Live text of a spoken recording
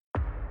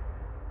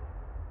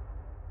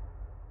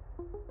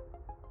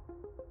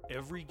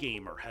Every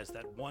gamer has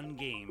that one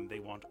game they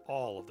want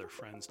all of their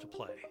friends to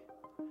play.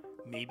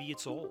 Maybe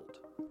it's old.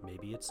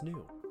 Maybe it's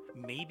new.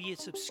 Maybe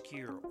it's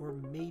obscure. Or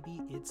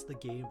maybe it's the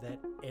game that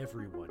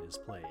everyone is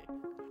playing.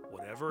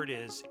 Whatever it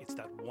is, it's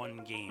that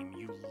one game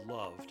you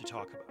love to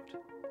talk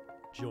about.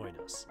 Join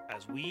us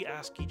as we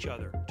ask each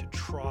other to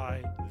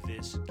try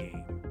this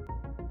game.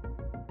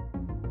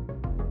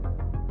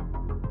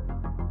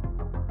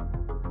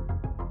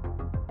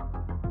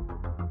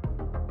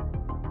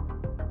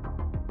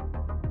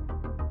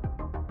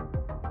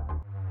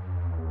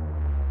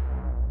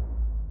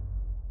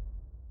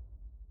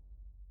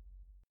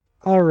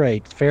 All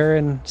right,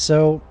 Farron.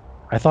 So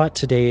I thought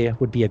today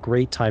would be a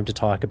great time to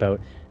talk about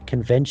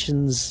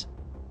conventions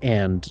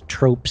and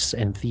tropes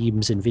and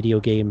themes in video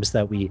games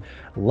that we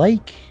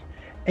like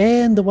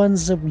and the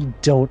ones that we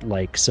don't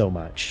like so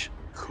much.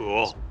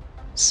 Cool.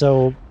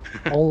 So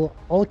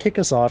I'll kick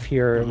us off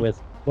here with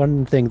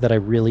one thing that I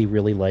really,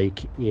 really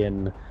like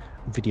in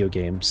video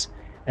games,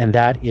 and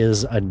that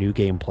is a New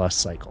Game Plus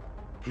cycle.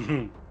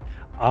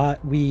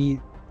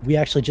 We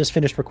actually just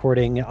finished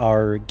recording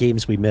our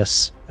Games We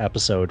Miss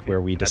episode where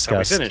we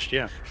discussed... That's how we finished,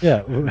 yeah.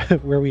 Yeah,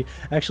 where we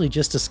actually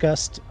just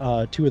discussed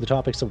two of the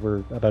topics that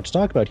we're about to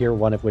talk about here,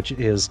 one of which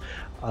is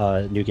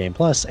New Game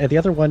Plus, and the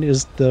other one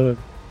is the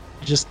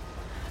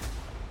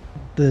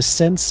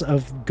sense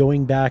of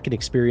going back and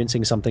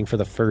experiencing something for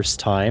the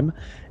first time.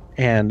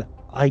 And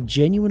I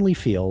genuinely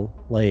feel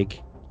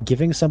like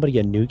giving somebody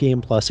a New Game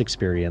Plus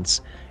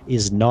experience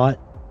is not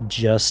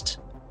just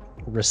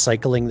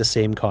recycling the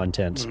same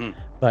content,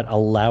 but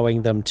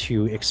allowing them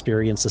to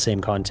experience the same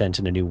content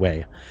in a new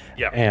way.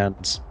 Yeah.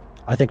 And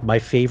I think my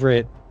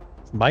favorite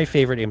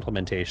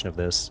implementation of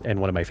this, and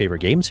one of my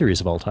favorite game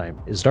series of all time,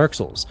 is Dark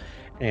Souls.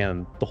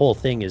 And the whole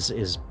thing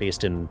is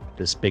based in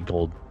this big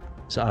old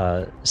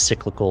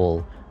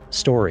cyclical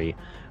story,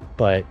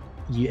 but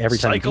every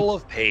time cycle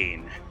of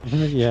pain.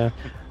 Yeah,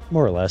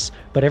 more or less.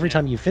 But every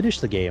time you finish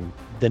the game,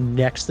 the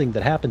next thing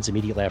that happens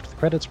immediately after the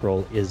credits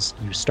roll is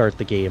you start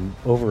the game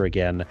over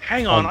again.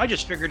 Hang on, I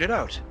just figured it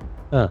out.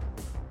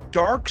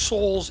 Dark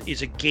Souls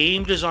is a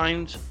game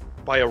designed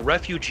by a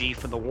refugee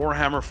from the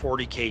Warhammer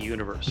 40k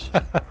universe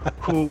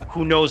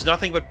who knows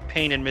nothing but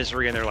pain and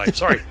misery in their life.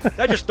 Sorry,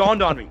 that just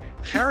dawned on me.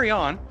 Carry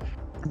on.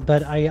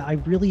 But I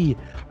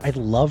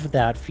love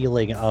that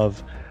feeling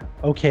of,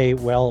 okay,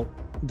 well,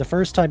 the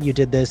first time you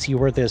did this, you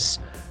were this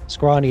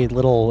scrawny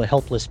little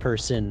helpless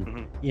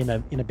person in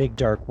a big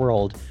dark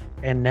world,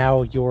 and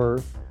now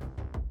you're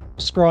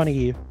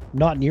scrawny,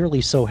 not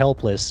nearly so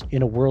helpless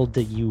in a world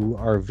that you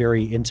are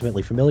very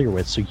intimately familiar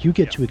with. So you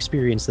get to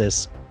experience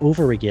this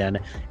over again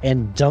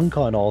and dunk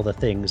on all the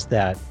things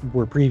that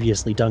were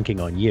previously dunking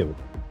on you.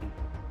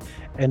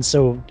 And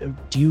so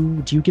do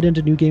you get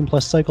into New Game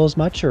Plus cycles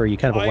much, or are you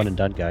kind of a one and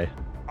done guy?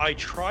 I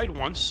tried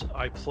once.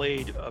 I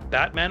played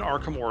Batman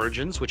Arkham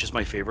Origins, which is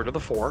my favorite of the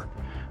four,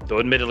 though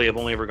admittedly I've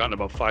only ever gotten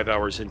about 5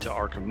 hours into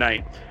Arkham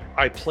Knight.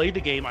 I played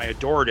the game, I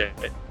adored it,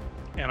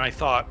 and I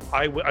thought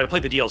I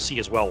played the DLC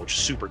as well, which is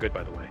super good,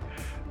 by the way.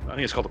 I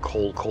think it's called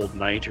The Cold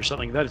Night or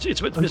something like that.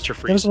 It's with Mr.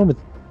 Freeze. That was the one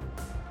with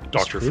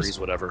Dr. Freeze,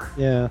 whatever.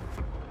 Yeah.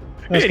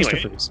 Anyway,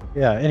 Mr. Freeze.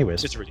 Yeah,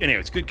 anyways.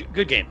 Anyways,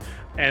 good game.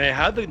 And it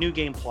had the New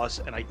Game Plus,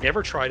 and I'd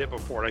never tried it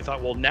before. And I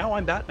thought, well, now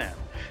I'm Batman.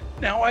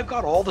 Now I've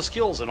got all the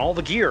skills and all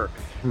the gear.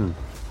 You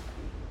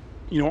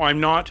know, I'm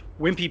not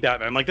wimpy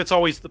Batman. Like, that's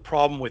always the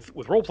problem with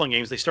role-playing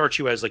games. They start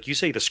you as, like you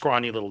say, the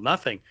scrawny little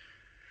nothing.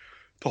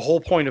 The whole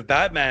point of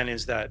Batman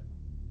is that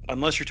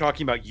unless you're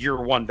talking about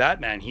year one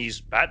Batman.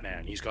 He's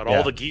Batman. He's got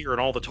all the gear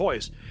and all the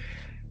toys.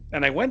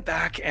 And I went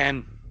back,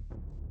 and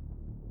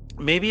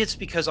maybe it's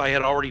because I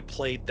had already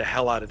played the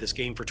hell out of this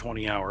game for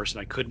 20 hours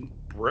and I couldn't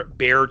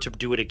bear to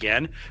do it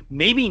again.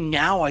 Maybe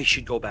now I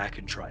should go back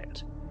and try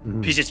it.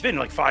 Because it's been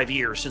like 5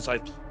 years since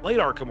I've played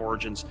Arkham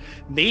Origins.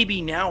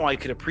 Maybe now I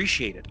could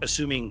appreciate it,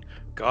 assuming,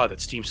 God, that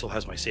Steam still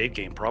has my save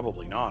game.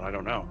 Probably not. I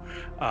don't know.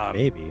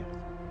 Maybe.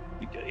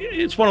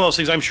 It's one of those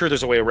things. I'm sure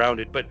there's a way around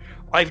it, but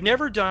I've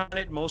never done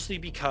it mostly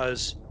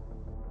because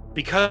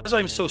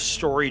I'm so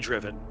story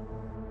driven.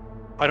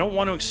 I don't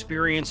want to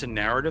experience a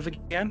narrative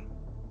again.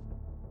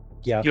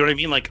 Yeah. You know what I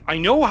mean? Like, I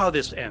know how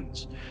this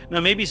ends. Now,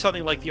 maybe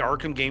something like the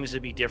Arkham games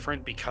would be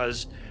different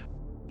because,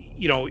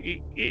 you know,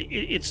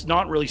 it's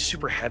not really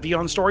super heavy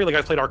on story. Like,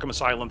 I played Arkham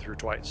Asylum through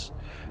twice.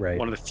 Right.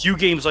 One of the few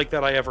games like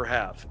that I ever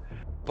have.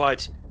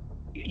 But,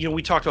 you know,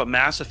 we talked about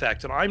Mass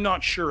Effect, and I'm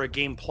not sure a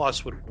Game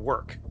Plus would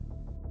work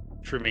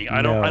for me.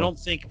 I don't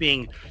think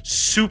being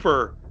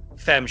super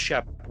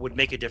femshep would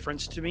make a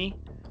difference to me.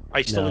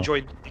 I still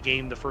enjoyed the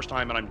game the first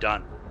time, and I'm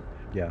done.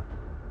 Yeah.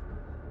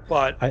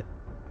 But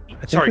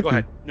sorry, go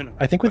ahead. No,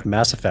 I think with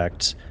Mass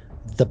Effect,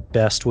 the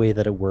best way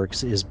that it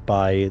works is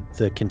by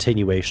the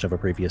continuation of a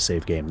previous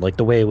save game, like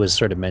the way it was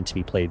sort of meant to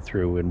be played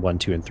through in 1,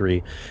 2, and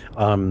 3.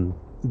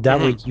 That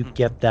way you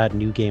get that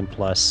New Game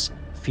Plus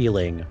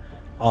feeling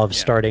of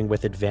starting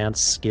with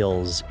advanced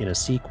skills in a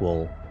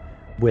sequel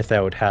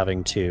without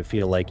having to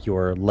feel like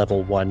you're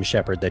level 1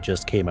 Shepard that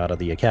just came out of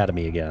the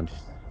academy again.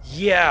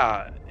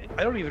 Yeah.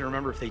 I don't even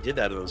remember if they did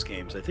that in those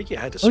games. I think you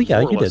had to. Oh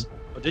yeah, you did.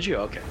 Oh, did you?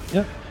 Okay.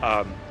 Yeah.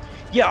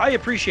 Yeah, I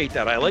appreciate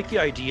that. I like the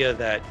idea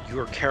that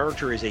your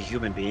character is a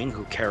human being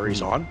who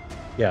carries on.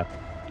 Yeah.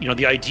 You know,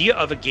 the idea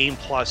of a game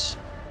plus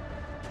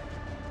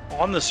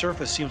on the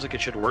surface seems like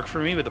it should work for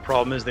me, but the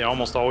problem is they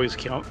almost always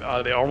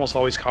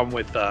come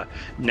with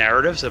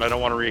narratives, and I don't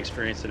want to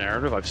re-experience the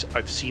narrative.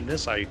 I've seen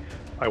this. I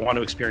want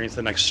to experience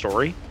the next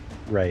story.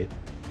 Right.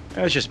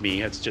 That's just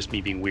me. It's just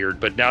me being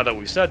weird. But now that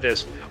we've said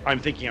this, I'm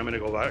thinking I'm going to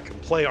go back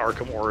and play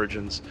Arkham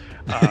Origins.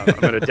 I'm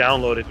going to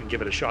download it and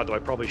give it a shot, though I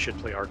probably should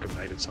play Arkham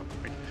Knight at some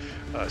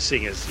point,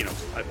 seeing as, you know,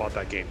 I bought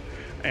that game.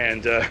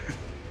 And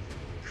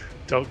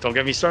don't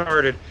get me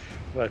started.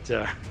 But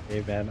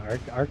hey man,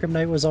 Arkham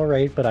Knight was all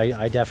right, but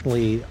I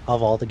definitely,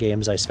 of all the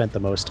games, I spent the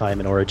most time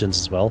in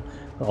Origins as well.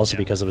 Also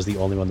because it was the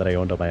only one that I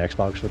owned on my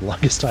Xbox for the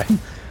longest time.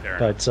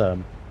 But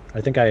I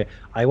think I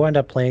wound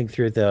up playing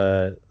through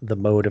the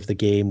mode of the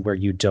game where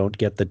you don't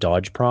get the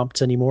dodge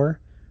prompts anymore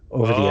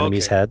over the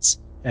enemies' heads,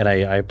 and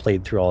I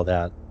played through all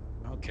that.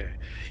 Okay,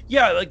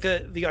 yeah, like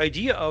the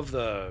idea of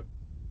the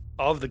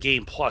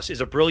game plus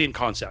is a brilliant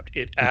concept.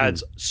 It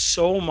adds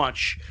so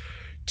much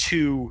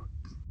to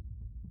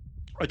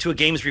a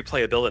game's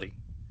replayability.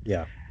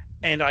 Yeah.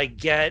 And I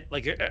get,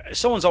 like,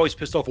 someone's always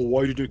pissed off, well,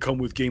 why did it come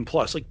with Game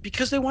Plus? Like,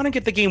 because they want to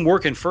get the game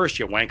working first,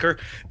 you wanker.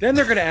 Then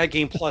they're going to add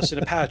Game Plus in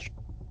a patch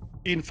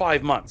in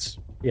 5 months.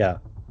 Yeah.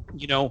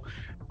 You know,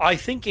 I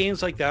think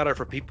games like that are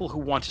for people who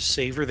want to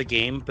savor the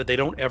game, but they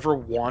don't ever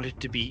want it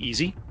to be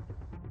easy.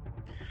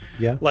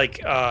 Yeah.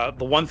 Like,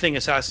 the one thing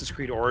Assassin's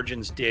Creed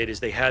Origins did is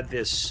they had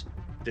this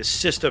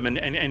system,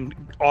 and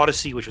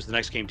Odyssey, which was the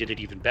next game, did it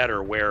even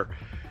better, where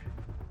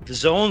the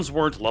zones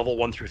weren't level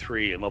 1 through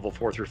 3 and level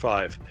 4 through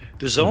 5.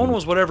 The zone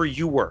was whatever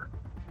you were.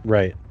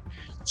 Right.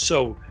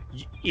 So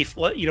if,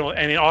 you know,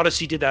 and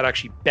Odyssey did that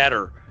actually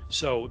better.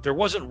 So there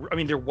wasn't, I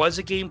mean, there was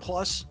a game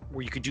plus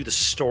where you could do the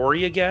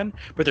story again,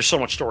 but there's so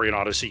much story in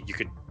Odyssey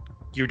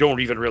you don't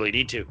even really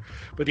need to.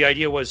 But the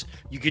idea was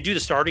you could do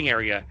the starting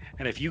area,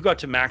 and if you got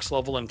to max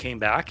level and came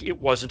back, it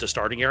wasn't a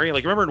starting area.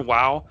 Like, remember in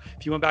WoW,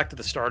 if you went back to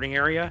the starting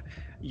area,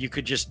 you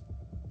could just,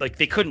 like,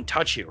 they couldn't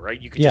touch you,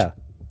 right? You could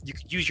you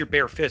could use your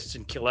bare fists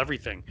and kill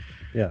everything.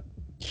 Yeah.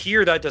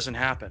 Here, that doesn't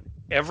happen.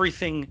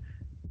 Everything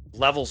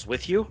levels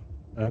with you.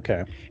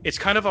 Okay. It's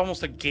kind of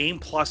almost a game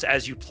plus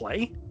as you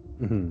play.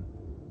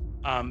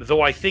 Mm-hmm.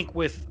 Though I think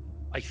with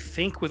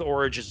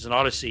Origins and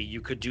Odyssey,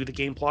 you could do the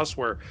game plus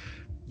where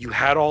you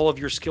had all of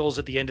your skills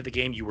at the end of the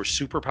game. You were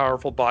super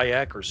powerful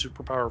Bayek or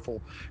super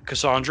powerful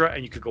Cassandra,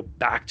 and you could go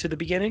back to the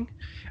beginning,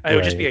 and it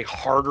would just be a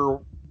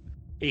harder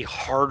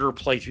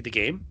play through the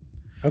game.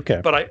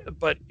 Okay.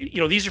 But you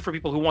know, these are for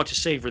people who want to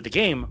savor the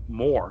game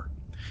more,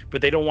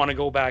 but they don't want to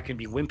go back and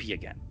be wimpy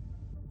again.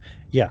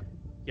 Yeah.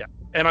 Yeah.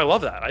 And I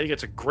love that. I think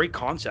it's a great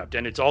concept,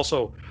 and it's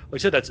also,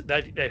 like I said,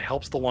 that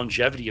helps the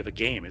longevity of a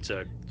game. It's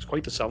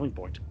quite the selling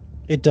point.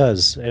 It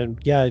does. And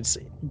yeah, it's,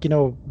 you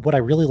know, what I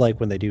really like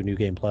when they do New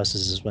Game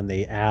Pluses is when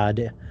they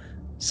add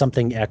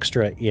something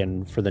extra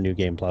in for the New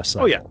Game Plus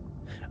cycle. Oh yeah.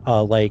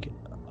 Like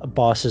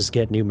bosses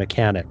get new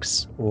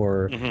mechanics,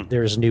 or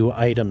there's new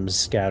items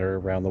scattered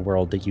around the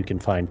world that you can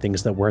find,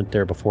 things that weren't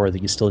there before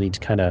that you still need to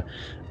kind of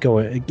go.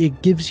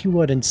 It gives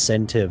you an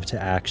incentive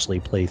to actually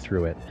play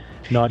through it,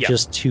 not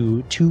just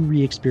to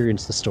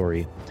re-experience the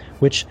story.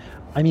 Which,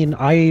 I mean,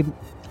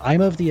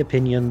 I'm of the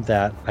opinion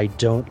that I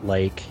don't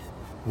like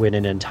when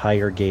an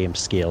entire game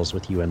scales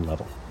with you in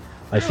level.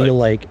 I feel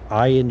like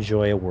I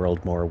enjoy a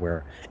world more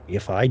where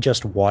if I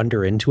just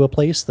wander into a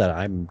place that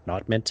I'm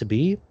not meant to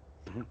be,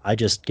 I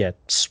just get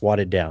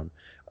swatted down,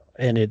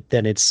 and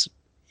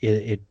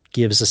it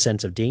gives a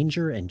sense of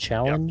danger and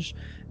challenge.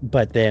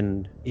 But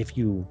then if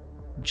you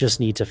just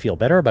need to feel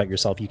better about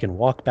yourself, you can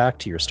walk back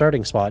to your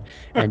starting spot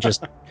and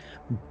just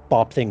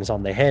bop things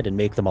on the head and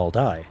make them all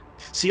die.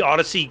 See,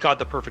 Odyssey got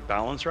the perfect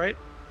balance, right?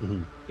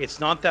 Mm-hmm. It's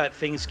not that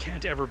things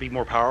can't ever be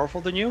more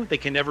powerful than you. They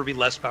can never be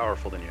less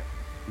powerful than you.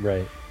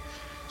 Right.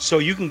 So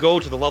you can go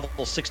to the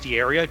level 60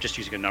 area, just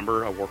using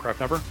a Warcraft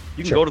number.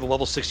 You can go to the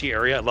level 60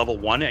 area at level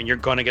 1, and you're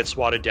going to get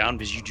swatted down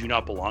because you do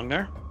not belong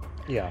there.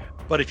 Yeah.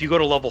 But if you go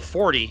to level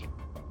 40,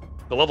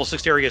 the level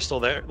 60 area is still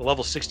there. The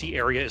level 60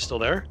 area is still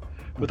there,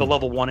 but the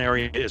level 1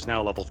 area is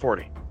now level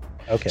 40.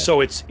 Okay.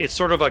 So it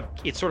sort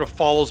of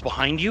follows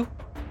behind you.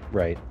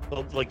 Right.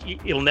 Like,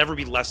 it'll never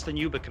be less than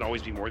you, but can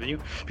always be more than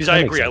you. Because I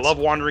agree, I love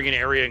wandering an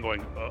area and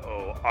going,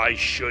 uh-oh, I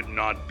should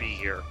not be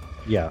here.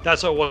 Yeah.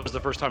 That's how it was the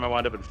first time I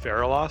wound up in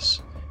Feralos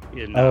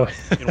in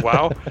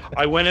WoW.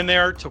 I went in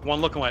there, took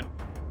one look, and went,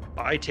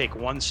 I take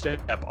one step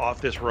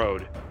off this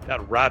road,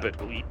 that rabbit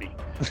will eat me.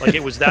 Like,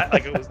 it was that,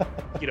 like, it was,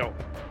 you know,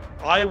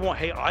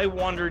 I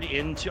wandered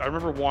into, I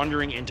remember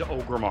wandering into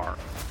Orgrimmar,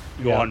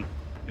 going,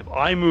 if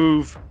I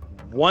move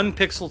 1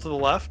 pixel to the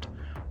left,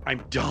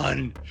 I'm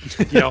done.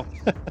 You know,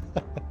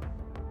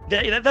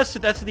 that's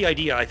the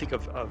idea, I think,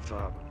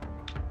 of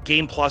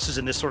game pluses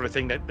and this sort of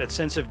thing, that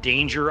sense of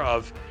danger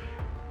of,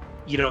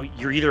 you know,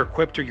 you're either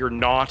equipped or you're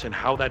not, and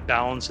how that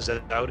balances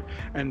it out.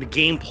 And the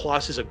game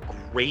plus is a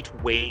great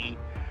way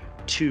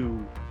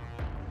to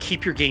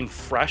keep your game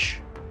fresh.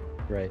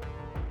 Right.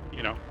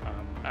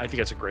 I think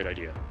that's a great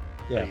idea.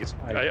 Yeah.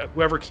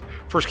 Whoever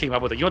first came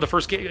up with it. You know, the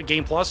first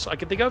game plus I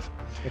could think of.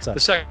 What's that? The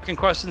second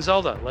quest in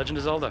Zelda, Legend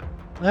of Zelda.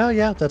 Oh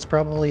yeah, that's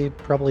probably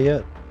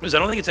it. Because I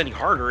don't think it's any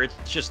harder. It's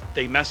just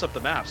they mess up the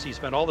map. So you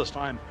spend all this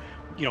time,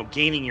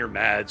 gaining your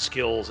mad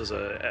skills as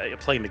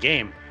playing the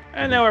game,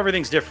 and now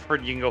everything's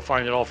different. You can go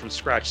find it all from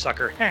scratch,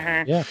 sucker.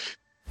 Yeah.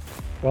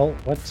 Well,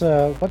 what's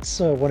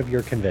one of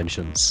your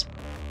conventions?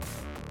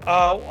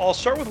 I'll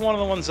start with one of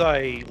the ones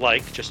I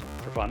like, just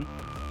for fun.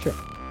 Sure.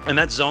 And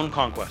that's Zone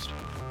Conquest.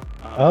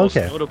 Okay. Most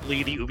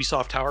notably the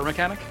Ubisoft Tower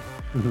mechanic,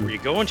 Mhm. where you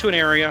go into an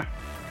area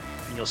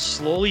and you'll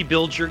slowly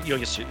build you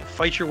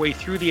fight your way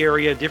through the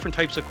area, different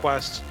types of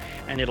quests,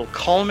 and it'll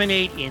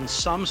culminate in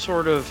some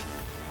sort of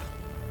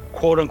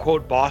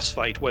quote-unquote boss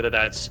fight, whether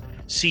that's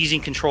seizing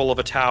control of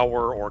a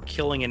tower or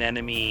killing an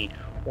enemy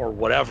or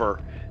whatever,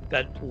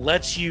 that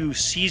lets you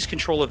seize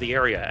control of the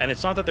area. And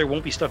it's not that there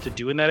won't be stuff to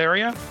do in that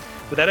area,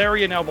 but that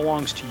area now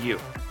belongs to you.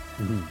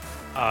 Mhm.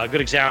 A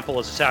good example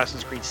is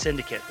Assassin's Creed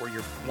Syndicate, where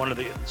you're one of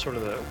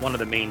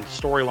the main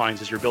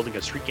storylines is you're building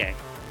a street gang.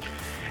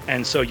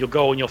 And so you'll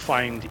go and you'll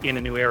find in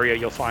a new area,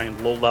 you'll find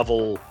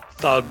low-level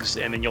thugs,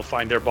 and then you'll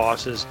find their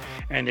bosses,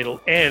 and it'll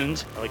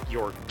end, like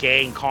your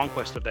gang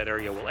conquest of that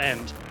area will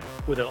end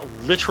with a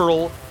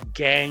literal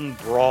gang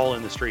brawl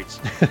in the streets.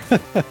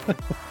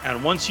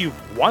 And once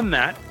you've won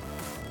that,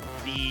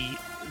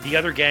 the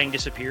other gang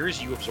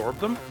disappears, you absorb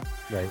them,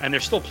 Right. and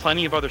there's still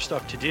plenty of other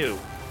stuff to do.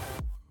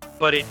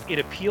 But it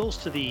appeals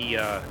to the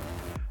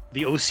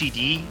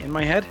OCD in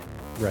my head.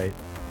 Right.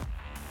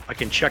 I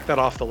can check that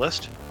off the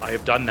list. I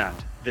have done that.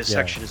 This Yeah.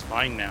 section is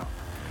mine now.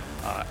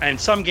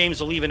 And some games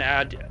will even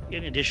add,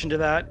 in addition to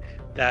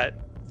that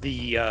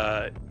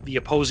the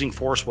opposing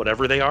force,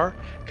 whatever they are,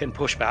 can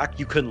push back.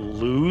 You can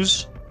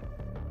lose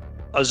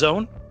a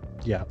zone,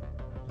 Yeah.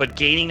 but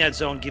gaining that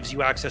zone gives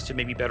you access to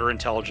maybe better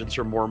intelligence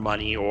or more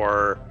money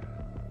or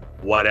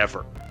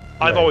whatever.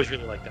 I've Right. always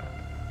really liked that.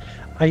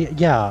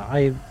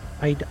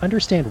 I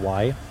understand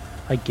why.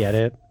 I get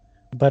it.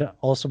 But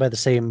also by the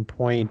same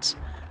point,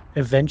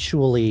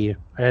 eventually,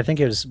 and I think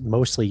it was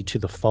mostly to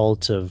the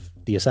fault of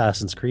the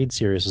Assassin's Creed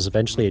series, was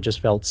eventually it just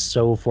felt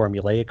so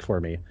formulaic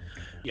for me.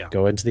 Yeah.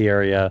 Go into the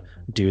area,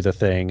 do the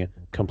thing,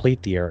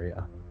 complete the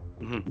area,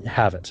 Mhm.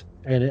 have it.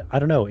 And I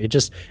don't know, it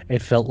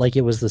felt like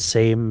it was the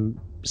same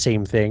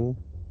thing.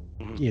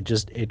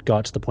 Mhm. It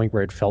got to the point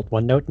where it felt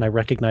one note, and I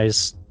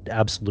recognize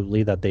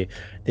absolutely that they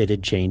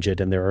did change it,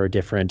 and there are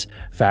different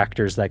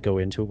factors that go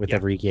into it with Yeah.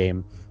 every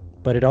game,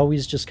 but it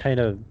always just kind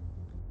of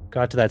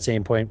got to that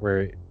same point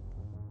where,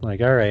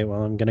 like, all right,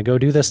 well, I'm gonna go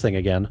do this thing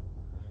again.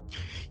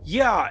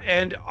 Yeah,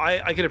 and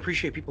I can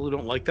appreciate people who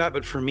don't like that,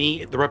 but for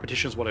me, the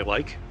repetition is what I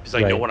like because I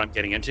know Right. what I'm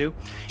getting into.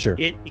 Sure.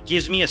 It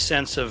gives me a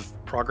sense of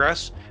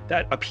progress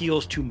that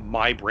appeals to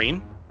my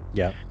brain.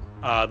 Yeah.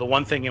 The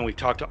one thing, and we've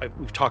talked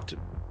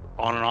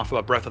on and off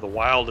about Breath of the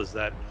Wild, is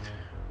that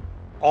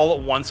all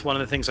at once, one of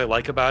the things I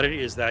like about it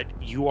is that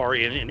you are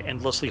in an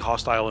endlessly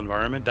hostile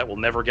environment that will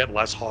never get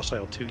less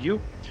hostile to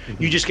you.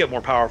 Mhm. You just get more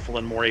powerful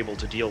and more able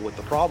to deal with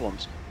the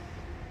problems.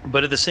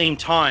 But at the same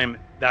time,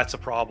 that's a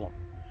problem.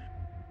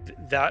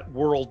 That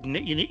world,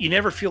 you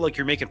never feel like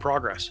you're making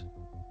progress.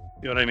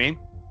 You know what I mean?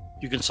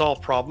 You can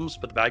solve problems,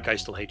 but the bad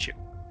guys still hate you.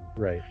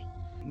 Right.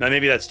 Now,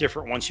 maybe that's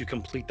different once you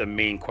complete the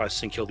main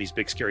quests and kill these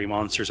big scary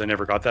monsters. I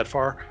never got that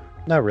far.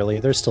 Not really.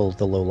 There's still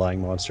the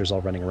low-lying monsters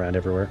all running around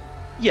everywhere.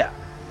 Yeah,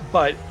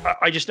 but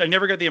I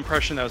never got the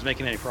impression that I was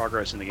making any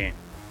progress in the game.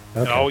 It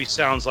Okay. always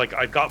sounds like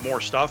I've got more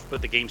stuff,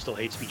 but the game still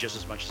hates me just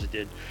as much as it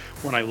did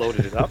when I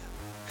loaded it up.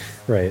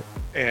 Right.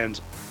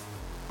 And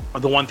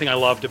the one thing I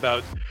loved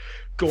about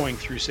going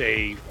through,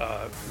 say,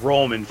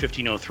 Rome in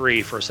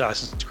 1503 for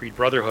Assassin's Creed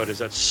Brotherhood is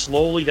that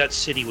slowly that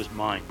city was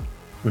mine.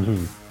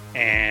 Hmm.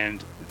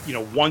 And,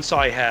 once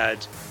I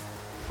had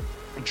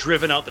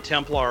driven out the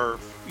Templar,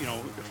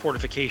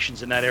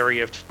 fortifications in that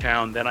area of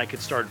town, then I could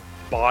start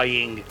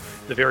buying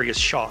the various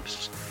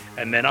shops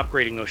and then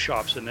upgrading those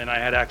shops. And then I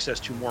had access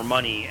to more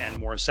money and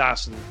more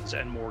assassins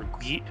and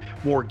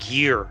more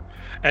gear.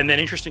 And then,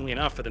 interestingly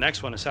enough, for the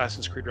next one,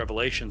 Assassin's Creed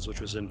Revelations,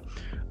 which was in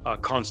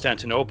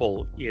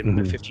Constantinople in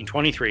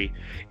 1523,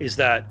 is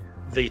that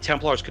the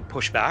Templars could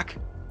push back,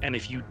 and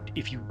if you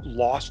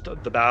lost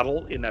the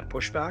battle in that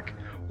pushback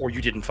or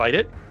you didn't fight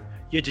it,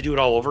 you had to do it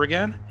all over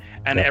again.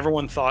 And Yeah.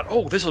 everyone thought,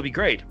 "Oh, this will be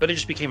great," but it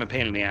just became a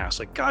pain in the ass.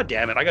 Like, God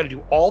damn it, I got to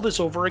do all this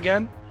over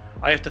again.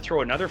 I have to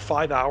throw another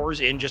 5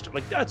 hours in just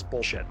like that's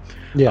bullshit.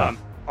 Yeah.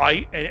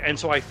 And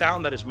so I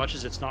found that as much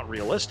as it's not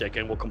realistic,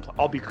 and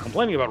I'll be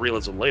complaining about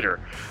realism later.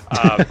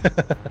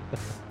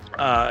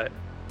 I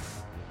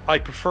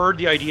preferred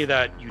the idea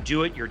that you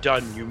do it, you're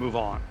done, you move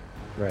on.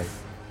 Right.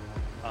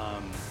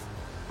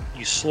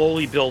 You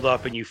slowly build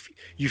up, and you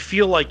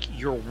feel like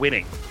you're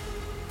winning.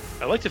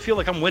 I like to feel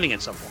like I'm winning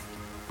at some point.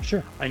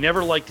 Sure. I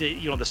never liked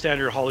the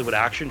standard Hollywood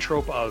action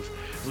trope of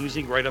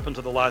losing right up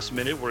until the last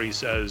minute, where he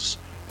says,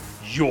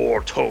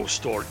 "You're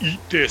toast," or "Eat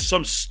this,"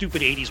 some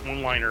stupid 80s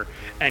one-liner,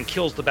 and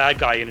kills the bad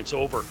guy and it's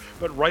over.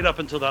 But right up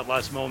until that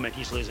last moment,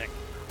 he's losing.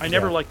 I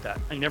never Yeah. liked that.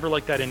 I never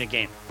liked that in a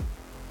game.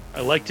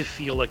 I like to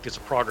feel like there's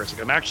a progress.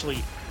 Like I'm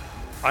actually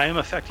I am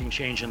affecting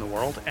change in the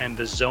world, and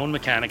the zone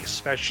mechanic,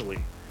 especially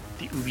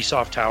the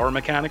Ubisoft Tower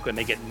mechanic, when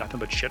they get nothing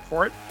but shit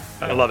for it,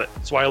 I love it.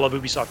 That's why I love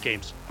Ubisoft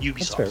games.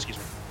 Ubisoft, excuse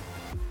me.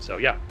 So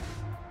yeah.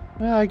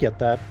 I get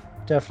that.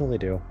 Definitely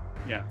do.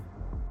 Yeah.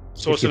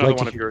 So what's another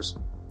one of yours?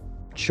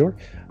 Sure.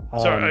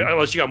 Sorry,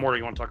 unless you got more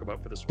you want to talk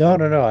about for this one.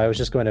 No. I was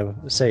just going to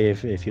say,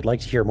 if you'd like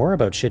to hear more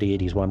about shitty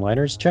 80s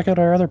one-liners, check out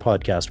our other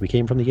podcast. We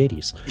came from the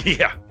 80s.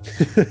 Yeah.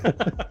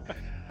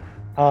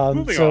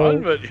 Moving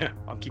on, but yeah,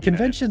 I'll keep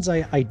conventions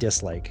I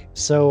dislike.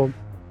 So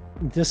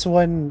this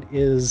one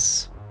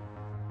is...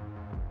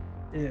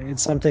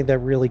 It's something that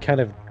really kind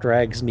of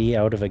drags me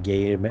out of a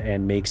game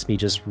and makes me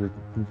just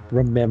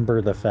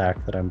remember the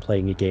fact that I'm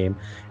playing a game.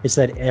 It's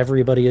that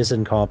everybody is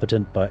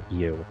incompetent but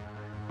you.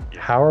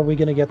 How are we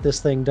going to get this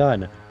thing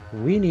done?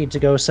 We need to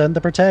go send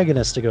the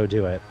protagonist to go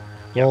do it.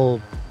 Yep.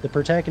 Well, the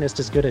protagonist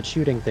is good at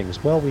shooting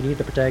things. Well, we need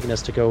the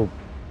protagonist to go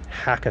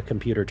hack a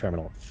computer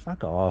terminal.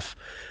 Fuck off.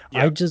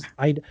 Yep.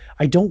 I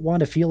don't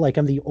want to feel like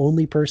I'm the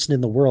only person in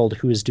the world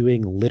who is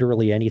doing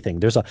literally anything.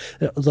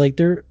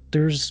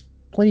 There's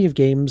plenty of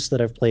games that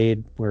I've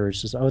played where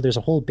it's just, there's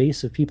a whole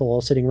base of people all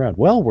sitting around.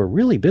 Well, we're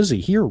really busy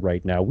here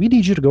right now. We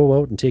need you to go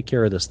out and take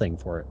care of this thing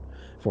for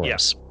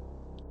us.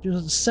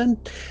 Just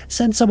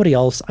send somebody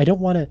else. I don't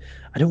want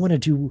to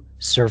do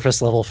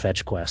surface level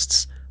fetch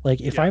quests. Like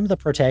if I'm the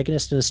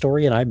protagonist in a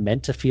story and I'm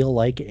meant to feel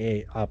like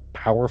a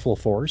powerful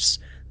force,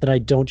 then I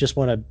don't just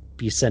want to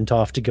be sent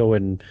off to go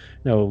and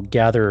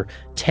gather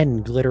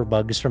 10 glitter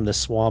bugs from the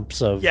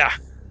swamps of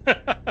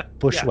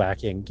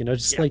bushwhacking.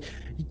 Like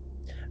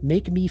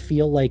make me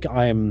feel like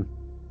I'm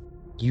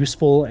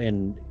useful,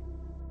 and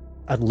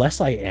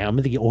unless I am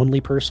the only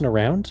person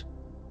around,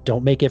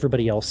 don't make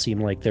everybody else seem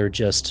like they're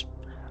just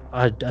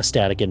a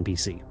static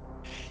NPC.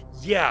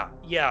 Yeah,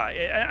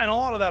 and a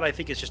lot of that I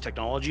think is just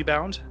technology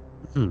bound.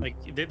 Like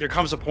there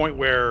comes a point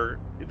where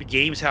the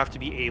games have to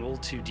be able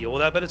to deal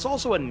with that, but it's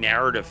also a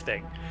narrative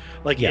thing.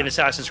 Like in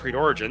Assassin's Creed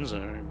Origins,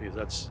 and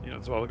that's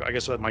I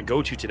guess my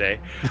go-to today.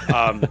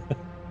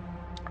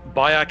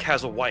 Bayek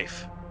has a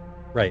wife,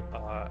 right?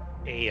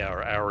 Aya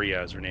or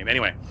Aria is her name.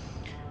 Anyway,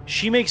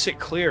 she makes it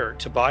clear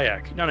to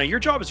Bayek, no, your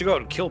job is to go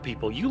out and kill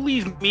people. You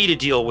leave me to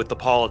deal with the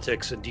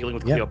politics and dealing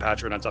with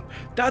Cleopatra and that stuff.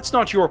 That's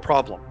not your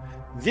problem.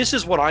 This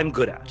is what I'm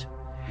good at.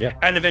 Yeah.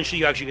 And eventually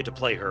you actually get to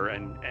play her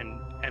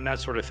and that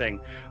sort of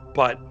thing.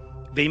 But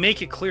they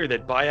make it clear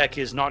that Bayek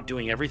is not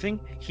doing everything.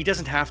 He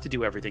doesn't have to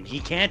do everything. He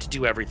can't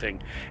do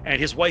everything. And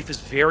his wife is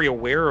very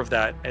aware of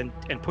that and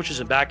pushes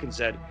him back and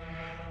said,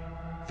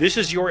 this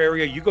is your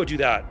area. You go do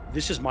that.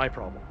 This is my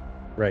problem.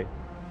 Right.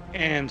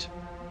 And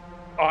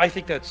I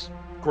think that's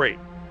great,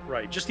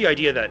 right? Just the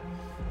idea that,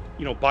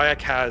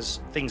 Bayek has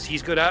things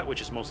he's good at, which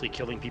is mostly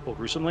killing people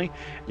gruesomely,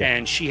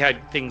 and she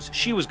had things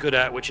she was good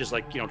at, which is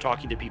like,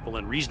 talking to people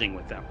and reasoning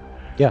with them.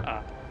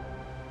 Yeah.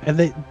 And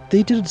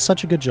they did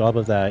such a good job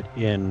of that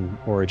in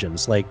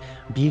Origins, like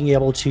being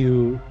able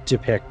to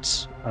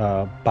depict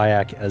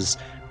Bayek as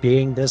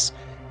being this,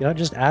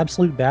 just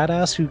absolute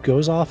badass who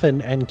goes off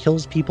and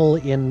kills people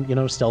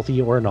in,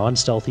 stealthy or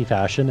non-stealthy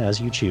fashion as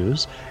you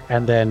choose.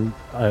 And then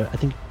I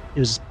think it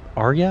was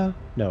Arya?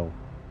 No.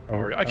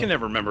 I can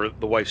never remember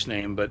the wife's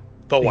name, but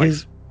the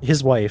wife.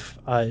 His wife.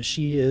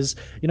 She is,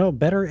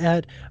 better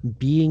at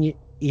being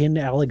in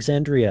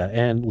Alexandria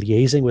and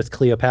liaising with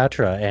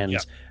Cleopatra and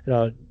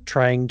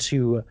trying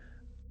to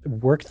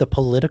work the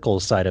political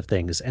side of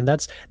things. And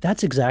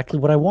that's exactly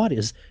what I want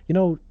is,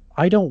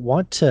 I don't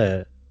want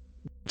to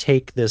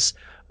take this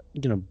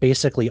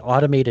basically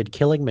automated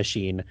killing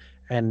machine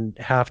and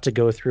have to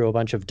go through a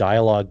bunch of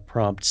dialogue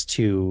prompts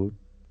to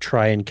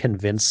try and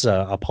convince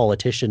a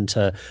politician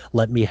to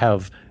let me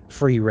have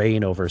free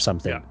reign over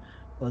something.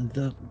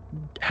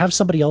 Have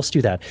somebody else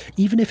do that.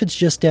 Even if it's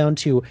just down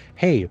to,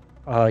 hey,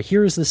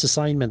 here is this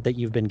assignment that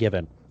you've been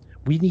given.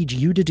 We need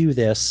you to do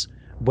this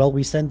while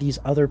we send these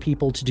other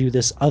people to do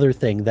this other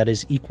thing that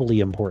is equally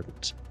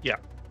important. Yeah.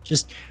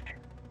 Just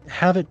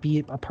have it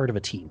be a part of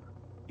a team.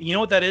 You know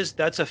what that is?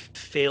 That's a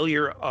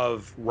failure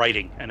of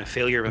writing and a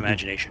failure of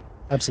imagination.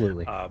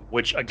 Absolutely.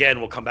 Which again,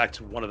 will come back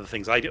to one of the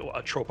things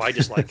a trope I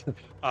dislike.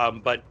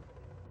 But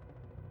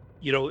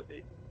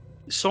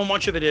so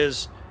much of it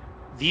is,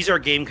 these are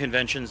game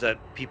conventions that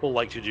people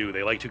like to do.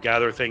 They like to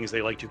gather things.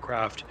 They like to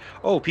craft.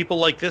 Oh, people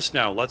like this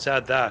now. Let's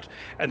add that.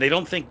 And they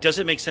don't think, does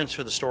it make sense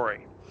for the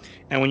story?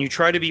 And when you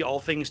try to be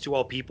all things to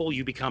all people,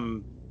 you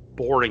become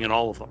boring in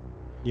all of them.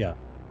 Yeah.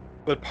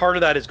 But part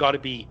of that has got to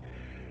be,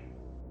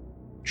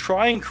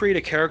 try and create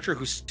a character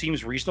who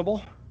seems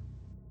reasonable.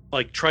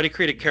 Like, try to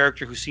create a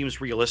character who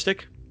seems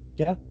realistic.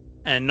 Yeah.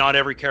 And not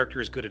every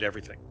character is good at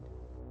everything.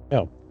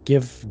 No.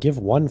 Give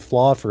one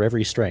flaw for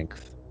every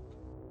strength.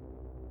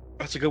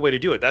 That's a good way to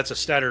do it. That's a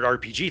standard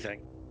RPG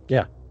thing.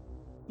 Yeah.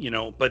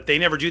 But they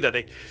never do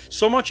that.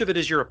 So much of it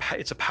is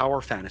it's a power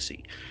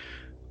fantasy.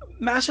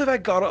 Mass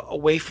Effect got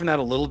away from that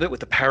a little bit with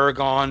the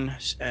Paragon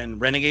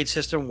and Renegade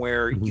system,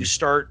 where you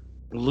start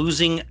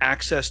losing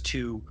access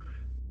to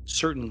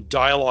certain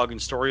dialogue and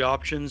story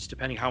options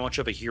depending how much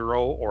of a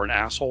hero or an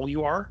asshole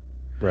you are.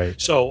 Right.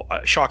 So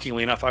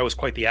shockingly enough, I was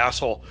quite the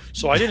asshole.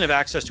 So I didn't have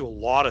access to a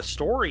lot of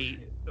story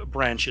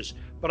branches,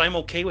 but I'm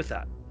okay with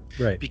that.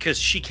 Right. Because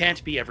she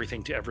can't be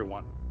everything to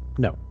everyone.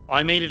 No.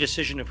 I made a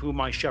decision of who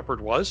my shepherd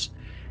was,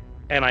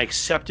 and I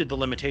accepted the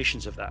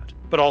limitations of that,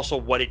 but also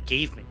what it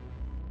gave me.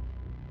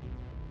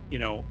 You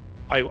know,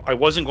 I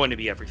wasn't going to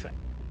be everything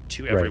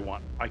to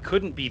everyone. I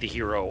couldn't be the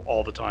hero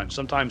all the time.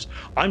 Sometimes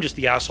I'm just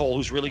the asshole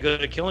who's really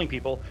good at killing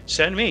people.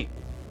 Send me.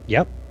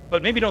 Yep.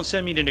 But maybe don't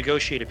send me to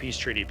negotiate a peace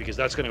treaty, because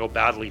that's going to go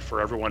badly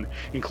for everyone,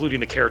 including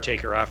the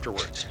caretaker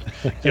afterwards.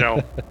 You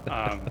know.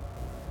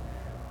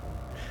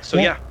 So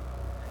yeah.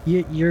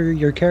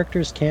 Your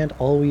characters can't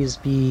always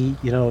be,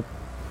 you know,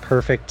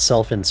 perfect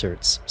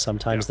self-inserts.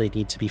 Sometimes they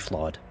need to be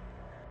flawed.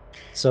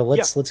 So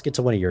let's get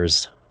to one of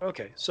yours.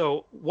 Okay,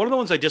 so one of the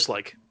ones I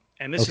dislike,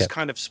 and this is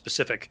kind of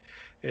specific,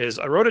 is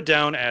I wrote it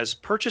down as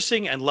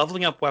purchasing and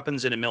leveling up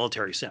weapons in a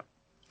military sim.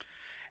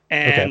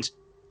 And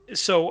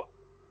so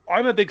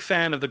I'm a big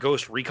fan of the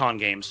Ghost Recon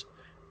games,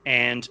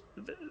 and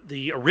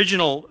the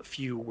original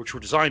few, which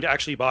were designed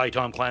actually by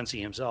Tom Clancy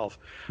himself.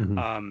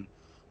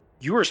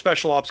 You were a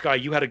special ops guy.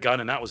 You had a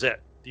gun, and that was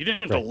it. You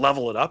didn't have to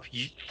level it up.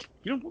 You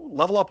don't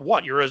level up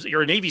what? You're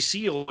a Navy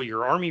SEAL.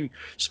 You're Army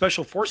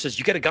Special Forces.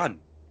 You get a gun.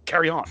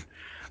 Carry on.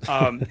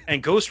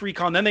 And Ghost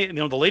Recon. Then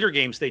the later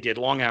games they did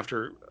long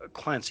after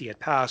Clancy had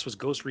passed was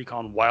Ghost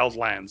Recon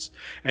Wildlands,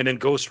 and then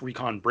Ghost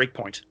Recon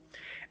Breakpoint.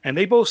 And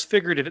they both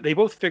figured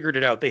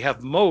it out. They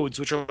have modes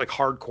which are like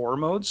hardcore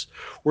modes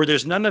where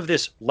there's none of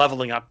this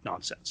leveling up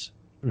nonsense.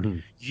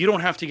 You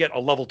don't have to get a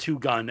level 2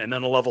 gun and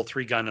then a level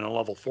 3 gun and a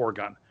level 4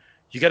 gun.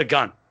 You get a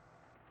gun.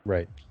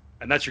 Right.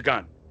 And that's your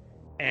gun.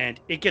 And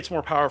it gets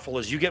more powerful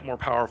as you get more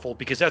powerful,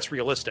 because that's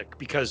realistic.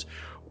 Because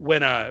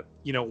when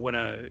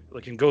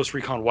like in Ghost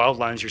Recon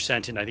Wildlands, you're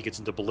sent in, I think it's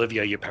into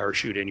Bolivia, you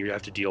parachute in, you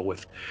have to deal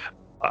with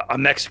a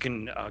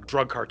Mexican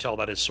drug cartel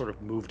that has sort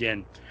of moved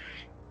in.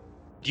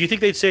 Do you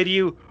think they'd say to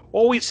you,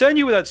 "Oh, we send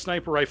you with that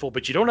sniper rifle,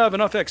 but you don't have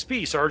enough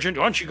XP, Sergeant.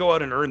 Why don't you go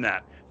out and earn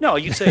that?" No,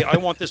 you'd say, "I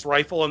want this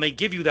rifle," and they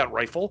give you that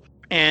rifle.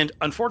 And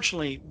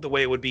unfortunately, the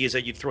way it would be is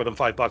that you'd throw them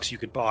 $5, you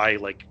could buy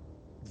like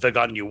the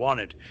gun you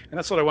wanted. And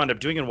that's what I wound up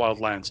doing in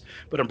Wildlands.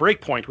 But in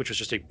Breakpoint, which was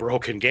just a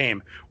broken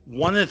game,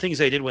 one of the things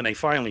they did when they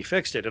finally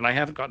fixed it, and I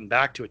haven't gotten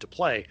back to it to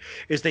play,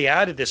 is they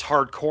added this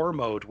hardcore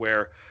mode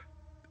where,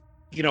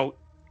 you know,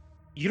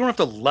 you don't have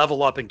to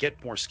level up and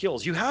get more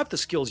skills. You have the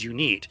skills you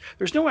need.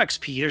 There's no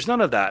XP. There's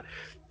none of that.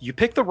 You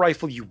pick the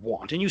rifle you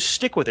want and you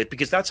stick with it,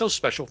 because that's how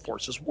Special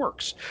Forces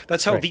works.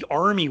 That's how the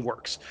Army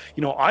works.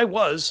 You know, I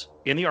was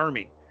in the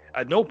Army.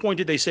 At no point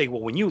did they say,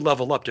 "Well, when you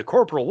level up to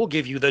corporal, we'll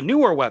give you the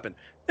newer weapon."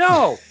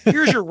 No,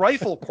 here's your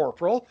rifle,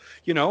 corporal.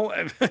 You know,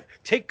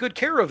 take good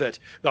care of it.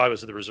 Though I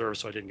was in the reserve,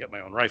 so I didn't get my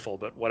own rifle,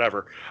 but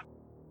whatever.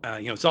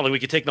 You know, it's not like we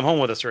could take them home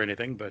with us or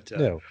anything, but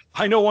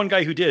I know one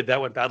guy who did.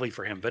 That went badly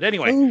for him. But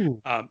anyway,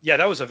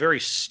 that was a very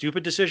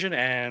stupid decision,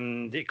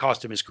 and it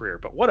cost him his career.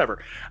 But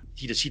whatever.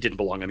 He didn't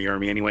belong in the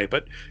Army anyway.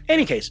 But in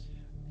any case,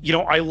 you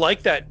know, I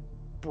like that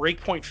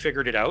Breakpoint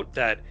figured it out,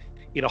 that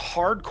in a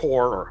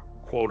hardcore or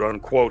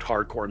quote-unquote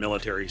hardcore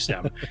military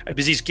sim,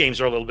 because these games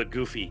are a little bit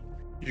goofy,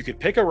 you could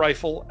pick a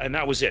rifle, and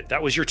that was it.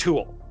 That was your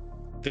tool.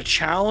 The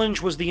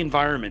challenge was the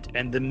environment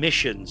and the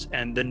missions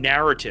and the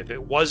narrative.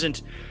 It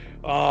wasn't,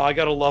 I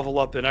got to level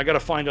up and I got to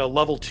find a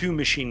level 2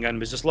 machine gun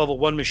because this level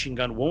 1 machine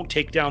gun won't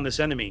take down this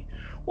enemy.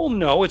 Well,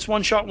 no, it's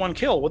one shot, one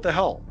kill. What the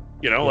hell?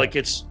 You know, like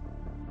it's...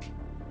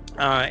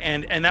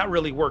 and that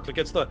really worked. Like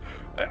it's the...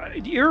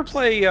 do you ever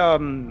play...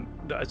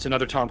 it's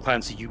another Tom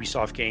Clancy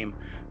Ubisoft game,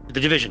 The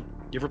Division.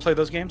 You ever play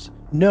those games?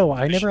 No,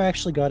 I never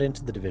actually got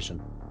into The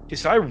Division.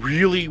 So I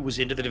really was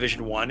into The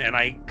Division 1, and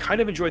I kind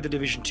of enjoyed The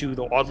Division 2,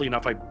 though oddly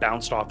enough, I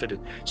bounced off it as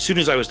soon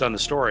as I was done the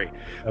story.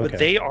 But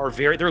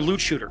they're loot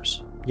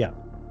shooters. Yeah.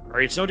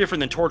 Right? It's no different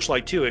than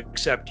Torchlight 2,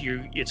 except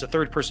it's a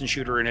third-person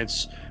shooter, and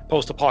it's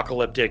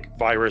post-apocalyptic,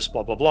 virus,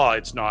 blah, blah, blah.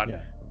 It's not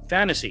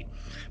fantasy.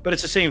 But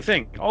it's the same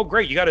thing. Oh,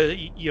 great, you got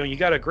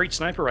a great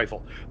sniper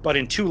rifle. But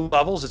in 2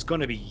 levels, it's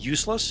going to be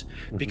useless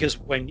because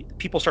when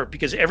people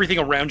because everything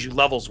around you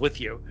levels with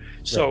you.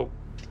 So...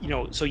 You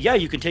know,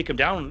 you can take them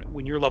down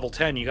when you're level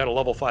 10, you got a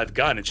level 5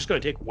 gun. It's just going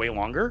to take way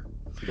longer.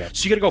 Yeah.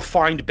 So you got to go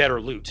find better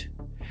loot.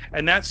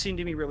 And that seemed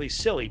to me really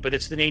silly, but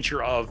it's the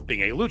nature of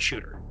being a loot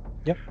shooter.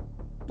 Yep.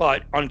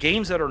 But on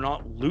games that are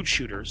not loot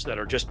shooters, that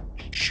are just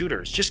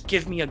shooters, just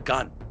give me a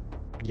gun.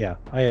 Yeah,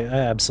 I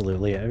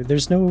absolutely.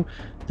 There's no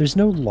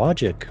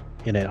logic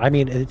in it. I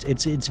mean,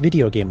 it's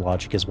video game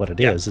logic is what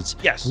it is.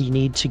 It's we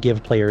need to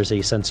give players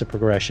a sense of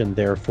progression,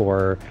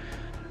 therefore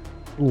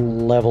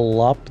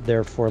level up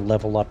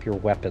your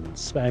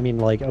weapons. I mean,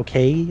 like,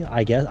 okay,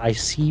 I guess I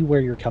see where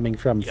you're coming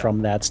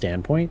from that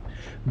standpoint,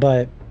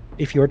 but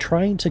if you're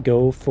trying to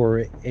go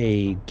for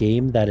a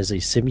game that is a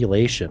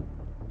simulation,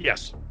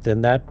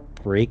 then that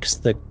breaks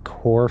the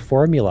core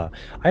formula.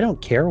 I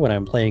don't care when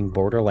I'm playing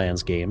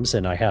Borderlands games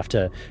and I have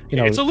to,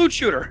 it's a loot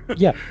shooter.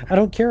 I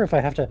don't care if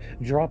I have to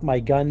drop my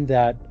gun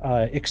that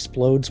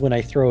explodes when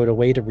I throw it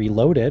away to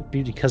reload it,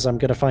 because I'm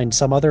going to find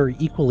some other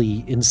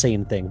equally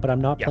insane thing. But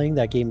I'm not playing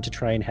that game to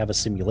try and have a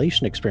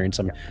simulation experience.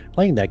 I'm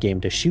playing that game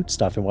to shoot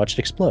stuff and watch it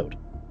explode.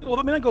 Well,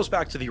 I mean, that goes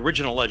back to the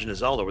original Legend of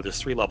Zelda, where there's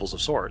 3 levels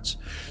of swords.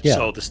 Yeah.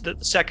 So the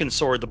second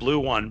sword, the blue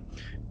one,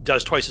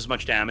 does twice as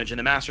much damage, and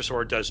the Master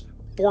Sword does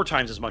 4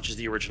 times as much as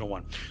the original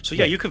one. So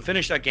yeah, Right. you can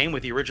finish that game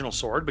with the original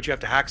sword, but you have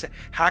to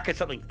hack at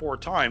something 4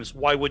 times.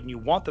 Why wouldn't you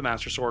want the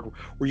Master Sword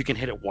where you can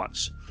hit it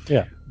once?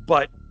 Yeah.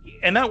 But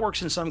and that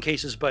works in some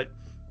cases, but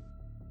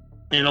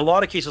in a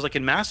lot of cases, like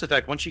in Mass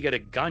Effect, once you get a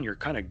gun, you're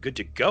kind of good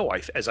to go,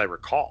 as I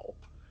recall.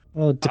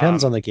 Well, it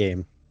depends on the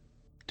game.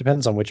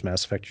 Depends on which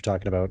Mass Effect you're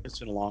talking about. It's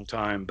been a long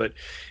time, but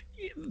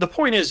the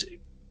point is,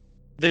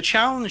 the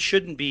challenge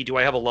shouldn't be, do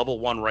I have a level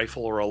 1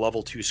 rifle or a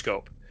level 2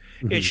 scope?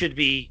 Mhm. It should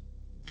be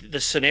the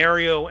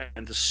scenario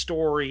and the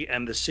story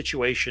and the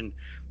situation.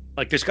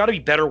 Like, there's got to be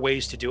better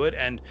ways to do it.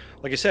 And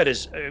like I said,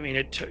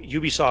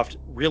 Ubisoft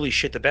really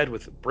shit the bed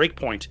with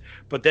Breakpoint,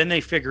 but then they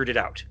figured it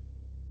out.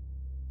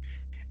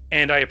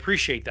 And I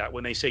appreciate that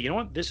when they say, you know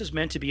what, this is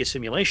meant to be a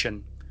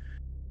simulation.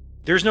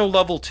 There's no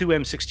level 2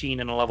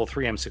 M16 and a level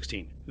 3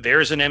 M16.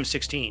 There's an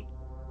M16.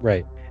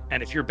 Right.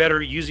 And if you're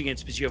better at using it,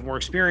 it's because you have more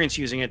experience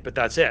using it, but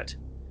that's it.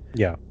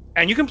 Yeah.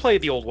 And you can play it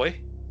the old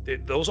way.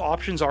 Those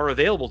options are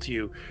available to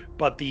you,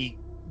 but the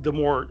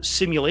more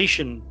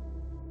simulation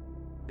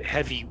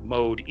heavy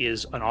mode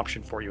is an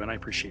option for you, and I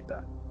appreciate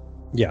that.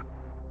 Yeah.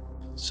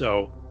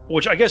 So,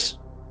 which I guess,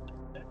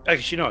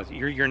 actually, no,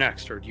 you're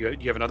next, or do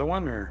you have another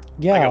one, or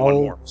Yeah, I got one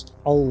more.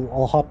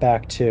 I'll hop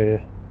back to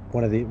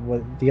one of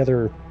the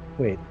other.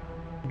 Wait,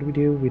 what did we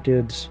do? We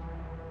did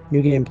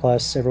New Game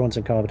Plus. Everyone's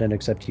incompetent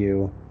except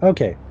you.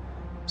 Okay,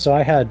 so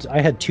I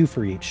had 2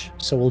 for each.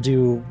 So we'll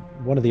do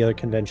one of the other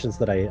conventions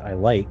that I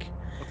like.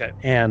 Okay.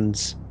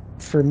 And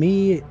for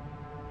me,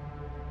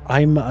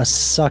 I'm a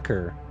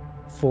sucker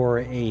for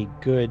a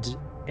good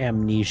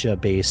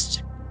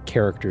Amnesia-based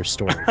character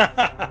story.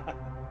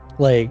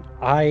 Like,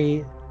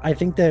 I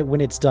think that when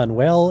it's done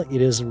well,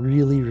 it is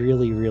really,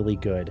 really, really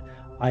good.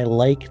 I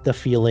like the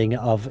feeling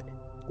of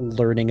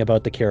learning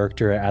about the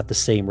character at the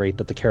same rate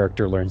that the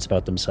character learns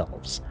about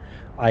themselves.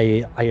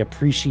 I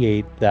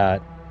appreciate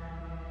that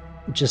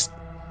just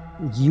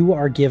you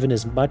are given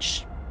as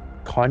much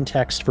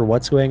context for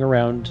what's going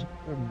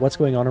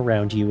on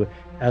around you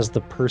as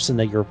the person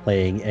that you're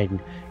playing, and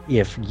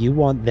if you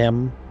want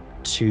them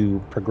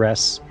to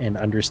progress and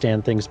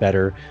understand things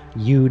better,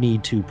 you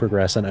need to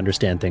progress and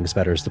understand things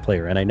better as the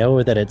player. And I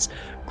know that it's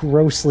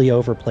grossly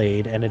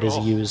overplayed and it is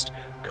used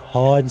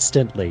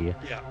constantly,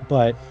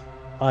 but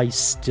I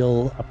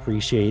still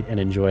appreciate and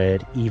enjoy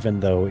it, even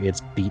though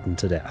it's beaten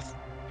to death.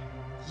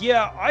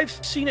 Yeah, I've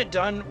seen it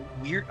done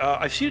weird.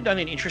 I've seen it done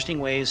in interesting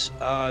ways.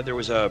 There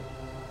was an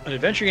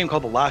adventure game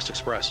called The Last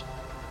Express.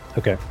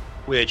 Okay.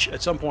 Which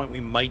at some point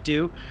we might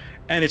do,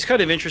 and it's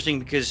kind of interesting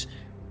because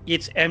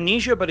it's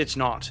Amnesia, but it's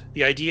not.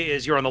 The idea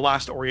is you're on the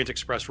last Orient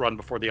Express run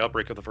before the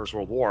outbreak of the First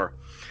World War,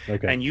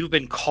 and you've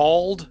been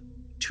called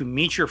to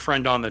meet your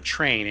friend on the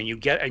train, and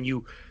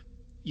you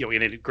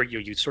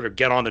sort of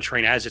get on the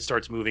train as it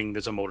starts moving.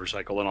 There's a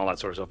motorcycle and all that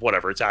sort of stuff.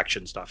 Whatever, it's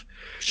action stuff.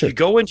 Sure. You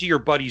go into your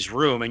buddy's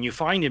room and you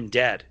find him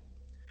dead,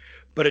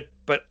 but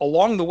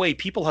along the way,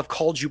 people have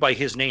called you by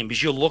his name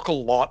because you look a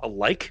lot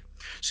alike.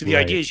 So the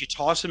idea is you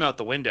toss him out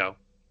the window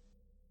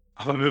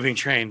of a moving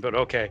train, but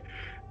okay.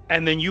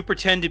 And then you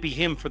pretend to be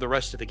him for the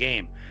rest of the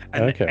game.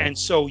 And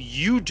so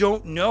you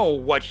don't know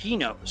what he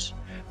knows,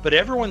 but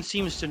everyone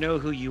seems to know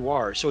who you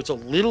are. So it's a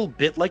little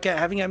bit like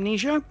having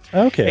amnesia.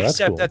 Okay, except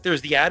that's cool. that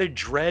there's the added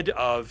dread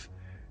of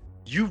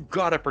you've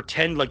got to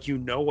pretend like you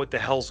know what the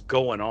hell's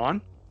going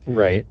on.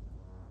 Right.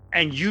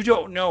 And you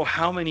don't know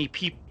how many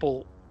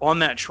people on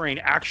that train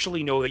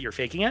actually know that you're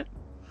faking it.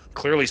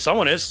 Clearly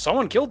someone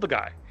killed the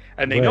guy,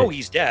 and they know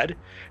he's dead,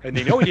 and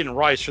they know he didn't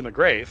rise from the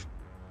grave.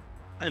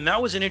 And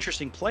that was an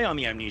interesting play on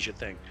the amnesia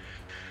thing.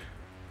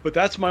 But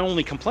that's my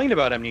only complaint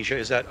about amnesia,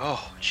 is that, a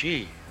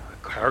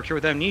character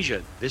with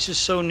amnesia. This is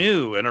so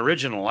new and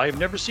original. I've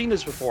never seen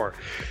this before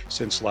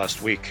since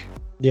last week.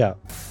 Yeah.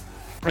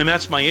 And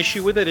that's my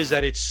issue with it, is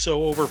that it's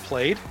so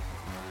overplayed.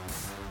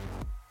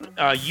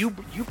 You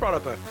brought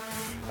up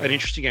an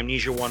interesting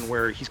amnesia one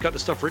where he's got the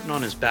stuff written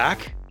on his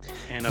back,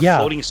 and a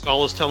floating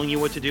skull is telling you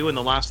what to do, and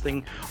the last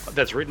thing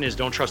that's written is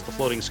don't trust the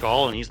floating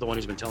skull, and he's the one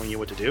who's been telling you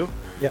what to do.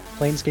 Yeah,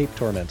 Planescape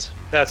Torment.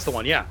 That's the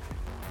one, yeah.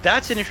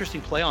 That's an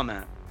interesting play on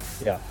that.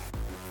 Yeah.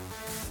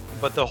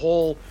 But the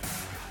whole,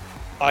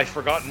 I've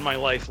forgotten my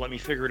life, let me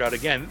figure it out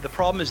again. The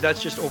problem is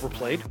that's just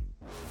overplayed.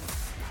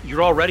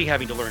 You're already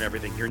having to learn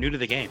everything. You're new to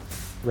the game.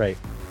 Right.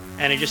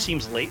 And it just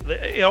seems late.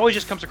 It always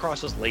just comes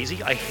across as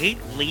lazy. I hate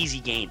lazy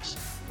games.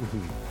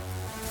 Mm-hmm.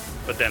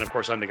 But then, of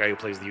course, I'm the guy who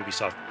plays the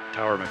Ubisoft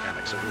tower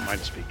mechanics, so who am I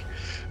to speak?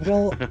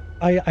 Well,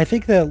 I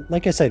think that,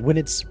 like I said, when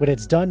it's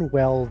done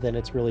well, then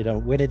it's really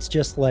done. When it's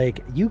just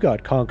like, you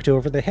got conked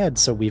over the head,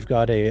 so we've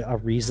got a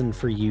reason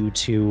for you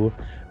to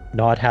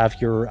not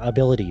have your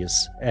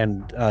abilities,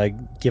 and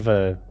give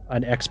an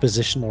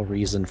expositional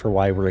reason for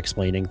why we're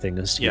explaining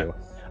things to you.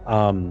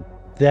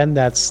 Then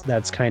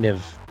that's kind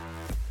of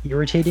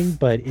irritating,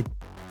 but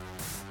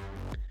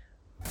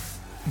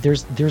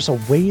there's a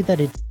way that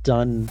it's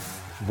done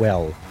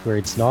well, where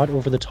it's not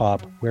over the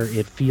top, where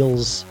it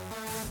feels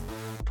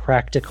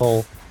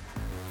practical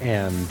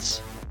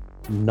and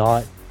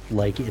not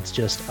like it's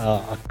just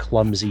a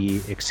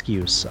clumsy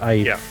excuse.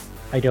 Yeah.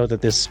 I know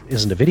that this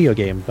isn't a video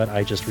game, but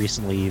I just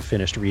recently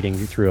finished reading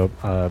through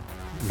a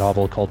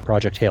novel called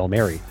Project Hail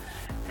Mary,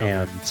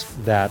 and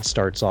that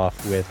starts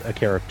off with a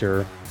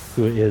character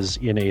who is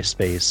in a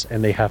space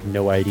and they have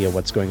no idea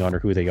what's going on or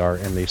who they are,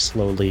 and they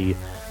slowly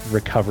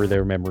recover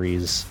their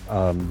memories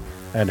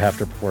and have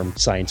to perform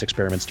science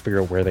experiments to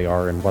figure out where they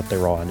are and what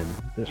they're on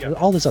and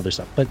all this other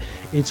stuff. But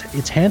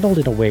it's handled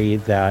in a way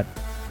that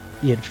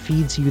it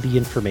feeds you the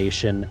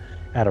information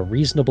at a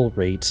reasonable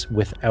rate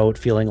without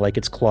feeling like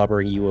it's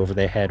clobbering you over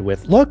the head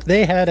with, look,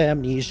 they had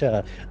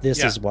amnesia.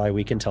 This is why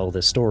we can tell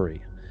this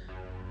story.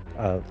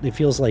 It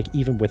feels like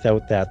even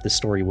without that, the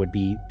story would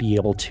be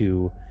able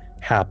to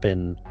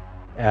happen.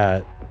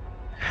 It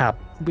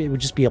would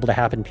just be able to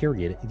happen,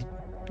 period.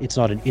 It's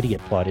not an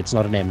idiot plot. It's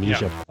not an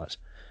amnesia plot.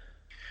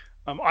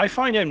 I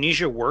find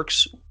amnesia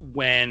works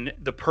when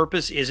the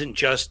purpose isn't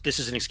just this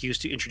is an excuse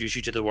to introduce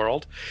you to the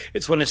world.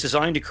 It's when it's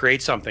designed to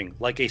create something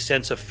like a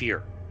sense of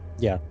fear.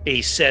 Yeah.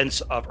 A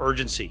sense of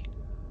urgency,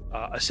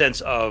 a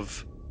sense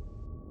of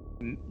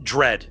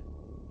dread,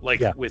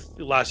 like with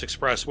Last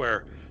Express,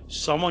 where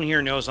someone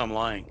here knows I'm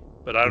lying,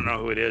 but I don't know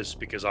who it is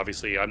because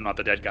obviously I'm not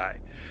the dead guy.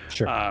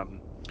 Sure.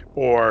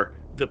 Or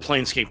the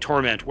Planescape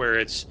Torment, where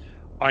it's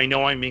I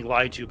know I'm being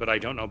lied to, but I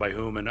don't know by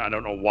whom and I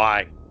don't know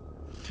why.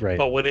 Right.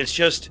 But when it's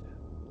just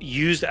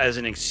used as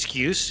an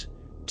excuse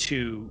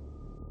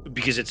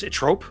because it's a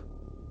trope,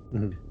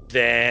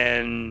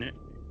 then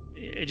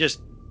it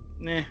just,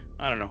 I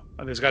don't know.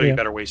 There's got to be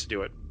better ways to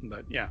do it.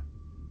 But yeah.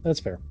 That's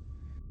fair.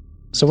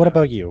 So what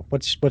about you?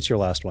 What's your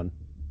last one?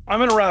 I'm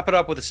going to wrap it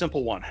up with a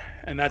simple one.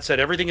 And that's that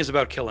everything is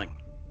about killing.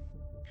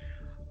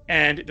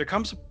 And there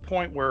comes a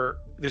point where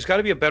there's got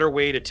to be a better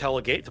way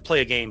to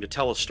play a game, to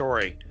tell a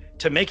story,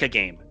 to make a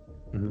game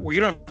where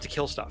you don't have to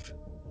kill stuff.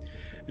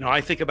 You know,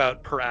 I think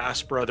about Per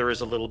Aspera, there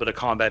is a little bit of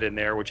combat in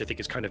there, which I think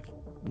is kind of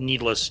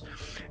needless.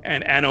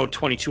 And Anno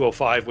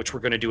 2205, which we're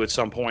going to do at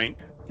some point,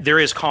 there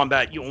is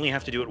combat. You only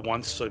have to do it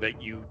once so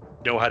that you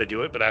know how to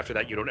do it. But after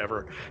that, you don't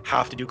ever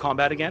have to do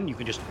combat again. You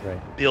can just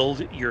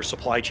build your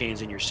supply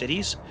chains in your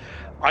cities.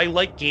 I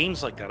like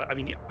games like that. I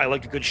mean, I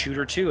like a good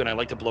shooter too, and I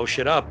like to blow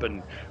shit up.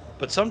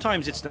 But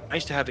sometimes it's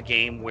nice to have a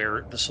game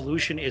where the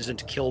solution isn't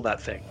to kill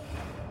that thing.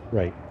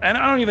 Right. And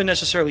I don't even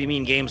necessarily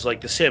mean games like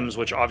The Sims,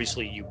 which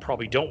obviously you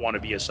probably don't want to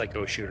be a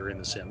psycho shooter in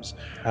The Sims.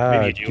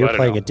 Maybe you do. You're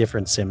playing a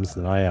different Sims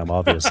than I am,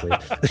 obviously.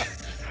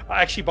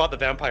 I actually bought the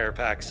Vampire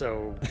Pack,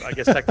 so I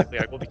guess technically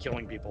I will be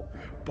killing people.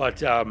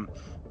 But,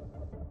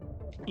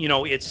 you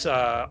know, it's...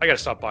 I got to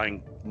stop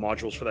buying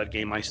modules for that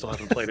game. I still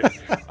haven't played it.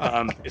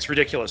 It's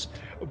ridiculous.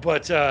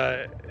 But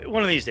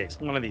one of these days.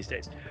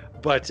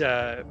 But,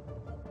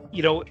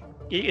 you know,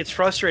 it's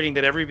frustrating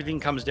that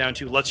everything comes down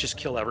to let's just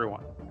kill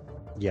everyone.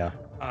 Yeah.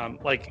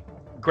 Like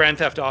Grand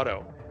Theft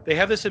Auto, they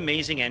have this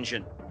amazing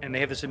engine and they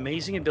have this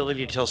amazing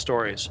ability to tell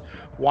stories.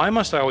 Why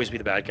must I always be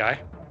the bad guy?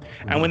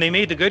 And when they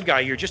made the good guy,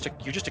 you're just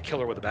a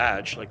killer with a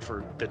badge, like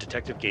for the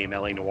detective game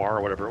LA Noire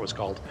or whatever it was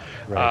called.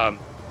 Right.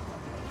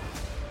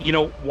 You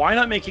know, why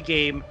not make a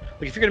game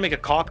like if you're gonna make a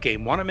cop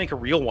game, why not make a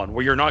real one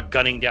where you're not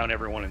gunning down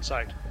everyone in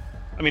sight?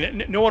 I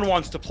mean, no one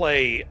wants to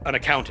play an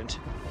accountant,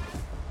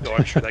 though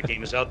I'm sure that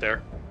game is out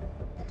there.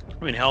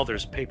 I mean, hell,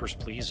 there's Papers,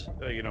 Please.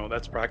 You know,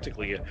 that's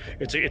practically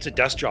it's a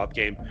desk job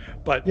game.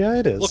 But yeah,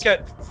 it is. Look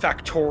at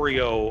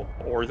Factorio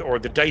or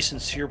the Dyson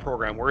Sphere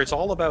program, where it's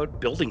all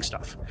about building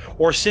stuff,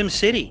 or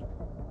SimCity,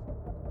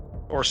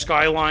 or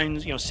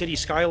Skylines. You know, City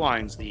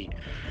Skylines, the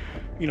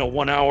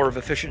 1 hour of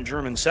efficient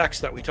German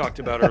sex that we talked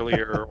about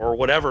earlier, or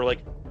whatever.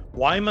 Like,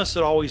 why must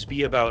it always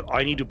be about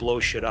I need to blow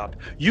shit up?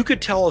 You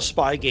could tell a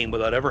spy game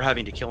without ever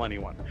having to kill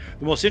anyone.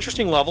 The most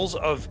interesting levels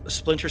of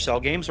Splinter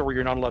Cell games are where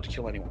you're not allowed to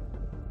kill anyone.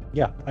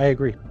 Yeah, I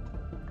agree.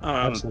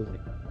 Absolutely.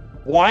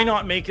 Why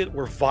not make it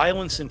where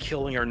violence and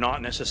killing are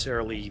not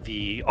necessarily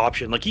the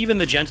option? Like even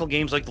the gentle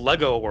games like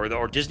Lego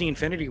or Disney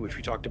Infinity, which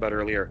we talked about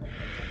earlier.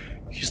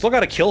 You still got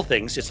to kill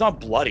things. It's not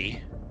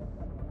bloody.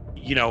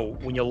 You know,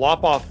 when you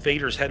lop off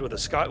Vader's head with a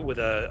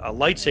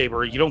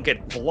lightsaber, you don't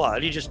get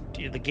blood. You just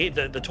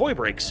the toy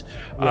breaks.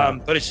 Yeah.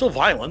 But it's still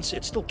violence.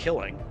 It's still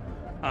killing.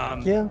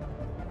 Yeah.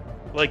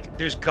 Like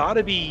there's got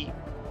to be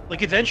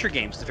like adventure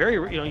games.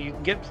 You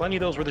can get plenty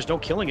of those where there's no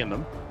killing in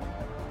them.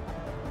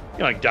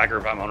 Like Dagger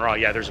of Amon-Ra,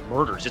 there's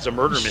murders. It's a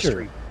murder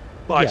mystery.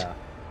 But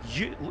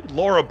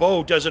Laura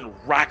Bow doesn't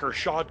rack her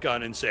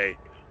shotgun and say,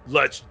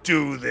 let's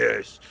do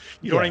this.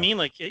 You know what I mean?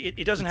 Like,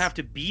 it doesn't have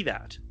to be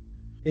that.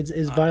 It's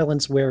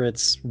violence where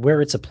it's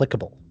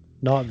applicable,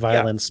 not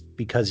violence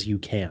because you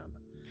can.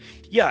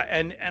 Yeah,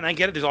 and I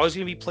get it. There's always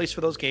going to be a place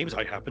for those games.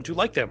 I happen to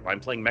like them. I'm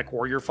playing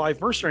MechWarrior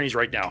 5 Mercenaries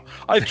right now.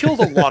 I've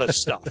killed a lot of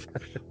stuff.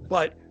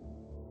 But,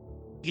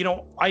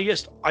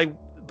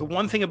 the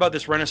one thing about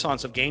this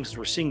renaissance of games is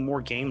we're seeing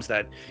more games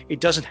that it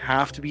doesn't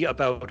have to be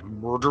about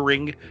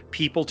murdering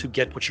people to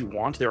get what you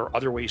want. There are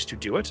other ways to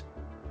do it.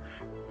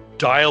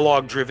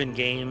 Dialogue-driven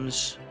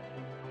games.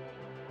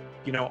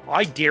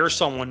 I dare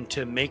someone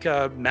to make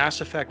a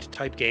Mass Effect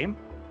type game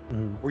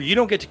where you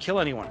don't get to kill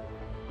anyone.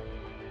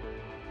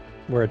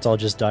 Where it's all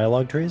just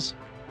dialogue trees?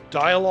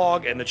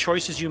 dialogue and the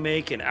choices you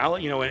make, and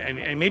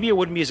and maybe it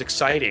wouldn't be as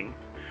exciting,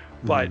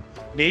 but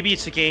maybe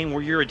it's a game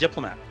where you're a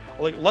diplomat.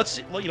 Like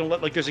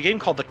like there's a game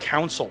called The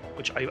Council,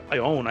 which I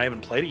own. I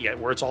haven't played it yet,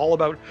 where it's all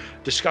about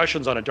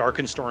discussions on a dark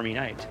and stormy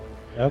night.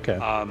 Okay.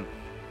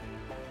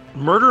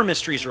 Murder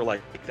mysteries are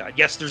like that.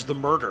 Yes, there's the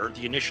murder,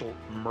 the initial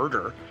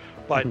murder,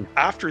 but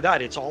after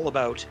that, it's all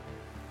about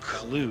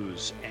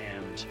clues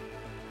and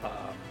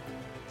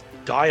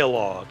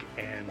dialogue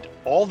and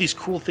all these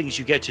cool things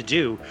you get to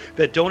do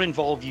that don't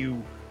involve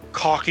you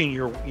cocking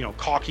your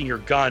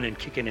gun and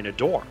kicking in a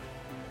door.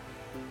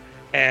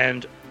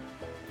 And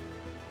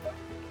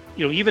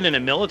even in a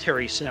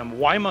military sim,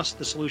 why must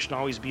the solution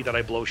always be that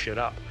I blow shit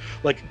up?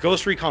 Like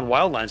Ghost Recon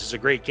Wildlands is a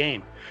great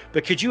game,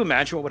 but could you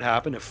imagine what would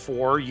happen if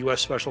 4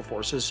 U.S. Special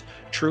Forces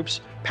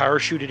troops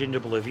parachuted into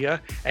Bolivia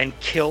and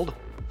killed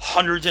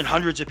hundreds and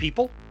hundreds of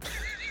people?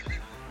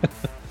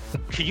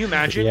 Can you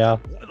imagine? Yeah.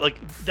 Like,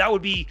 that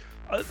would be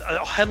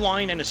a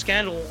headline and a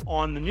scandal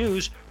on the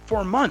news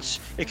for months.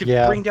 It could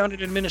bring down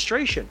an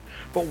administration.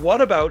 But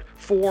what about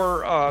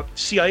 4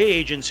 CIA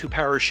agents who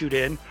parachute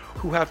in,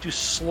 who have to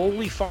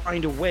slowly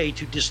find a way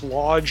to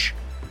dislodge,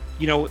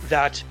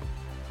 that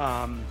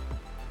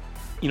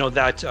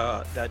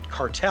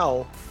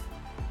cartel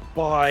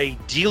by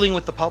dealing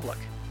with the public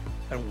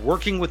and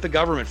working with the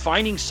government,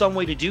 finding some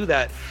way to do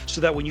that so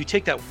that when you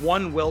take that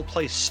one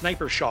well-placed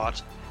sniper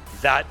shot,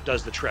 that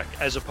does the trick,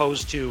 as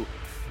opposed to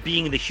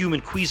being the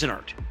human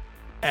Cuisinart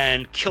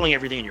and killing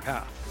everything in your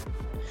path.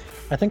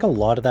 I think a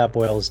lot of that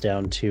boils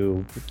down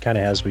to kind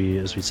of, as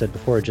we said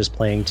before, just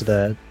playing to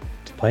the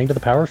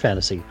power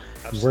fantasy.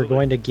 Absolutely. We're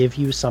going to give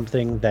you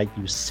something that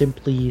you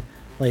simply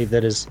like,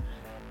 that is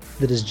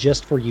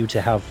just for you to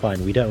have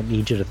fun. We don't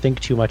need you to think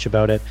too much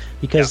about it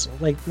because,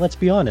 let's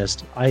be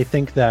honest, I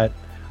think that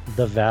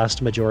the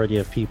vast majority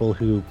of people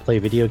who play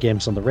video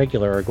games on the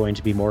regular are going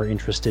to be more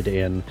interested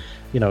in,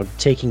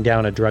 taking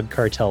down a drug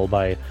cartel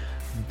by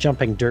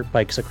jumping dirt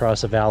bikes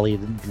across a valley,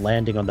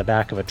 landing on the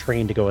back of a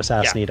train to go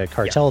assassinate a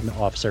cartel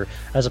officer,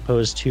 as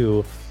opposed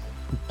to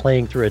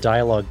playing through a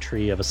dialogue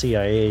tree of a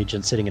CIA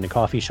agent sitting in a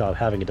coffee shop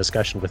having a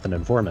discussion with an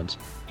informant.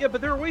 Yeah,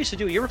 but there are ways to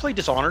do it. You ever play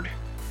Dishonored?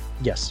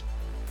 Yes.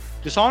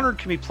 Dishonored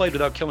can be played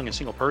without killing a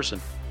single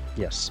person.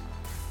 Yes.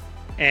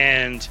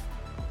 And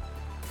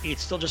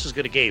it's still just as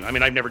good a game. I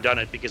mean, I've never done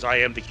it because I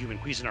am the human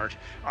Cuisinart.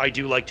 I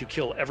do like to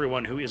kill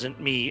everyone who isn't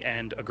me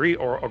and agree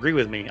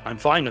with me. I'm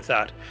fine with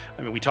that.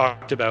 I mean, we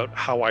talked about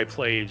how I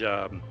played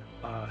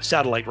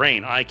Satellite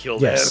Rain. I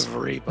killed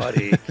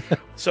everybody.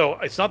 So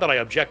it's not that I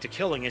object to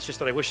killing. It's just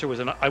that I wish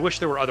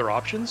there were other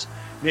options.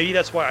 Maybe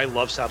that's why I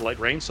love Satellite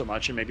Rain so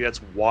much, and maybe that's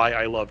why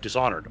I love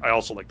Dishonored. I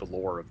also like the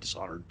lore of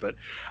Dishonored, but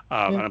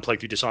and I'm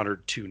playing through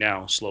Dishonored 2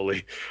 now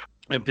slowly.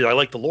 I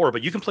like the lore,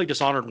 but you can play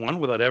Dishonored 1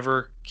 without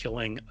ever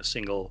killing a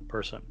single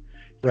person.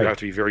 You have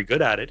to be very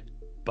good at it,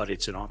 but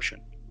it's an option.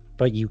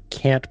 But you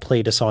can't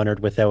play Dishonored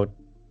without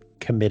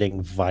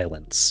committing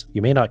violence.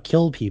 You may not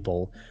kill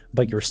people,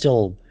 but you're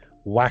still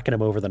whacking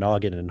them over the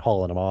noggin and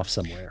hauling them off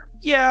somewhere.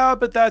 Yeah,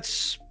 but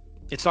it's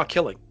not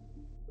killing.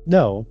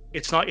 No.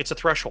 It's not. It's a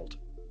threshold.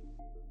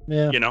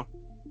 Yeah.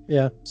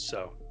 Yeah.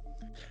 So,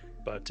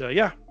 but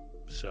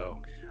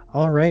so.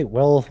 All right.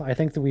 Well, I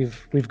think that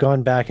we've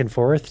gone back and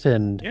forth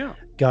and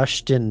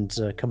gushed and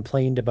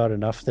complained about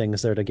enough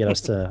things there to get us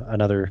to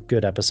another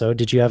good episode.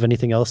 Did you have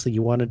anything else that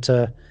you wanted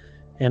to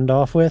end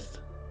off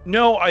with?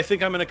 No, I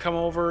think I'm going to come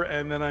over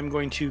and then I'm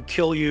going to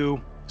kill you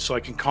so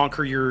I can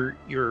conquer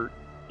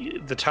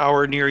the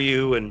tower near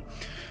you, and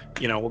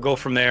we'll go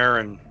from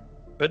there.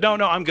 But no,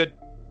 I'm good.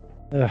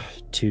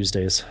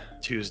 Tuesdays,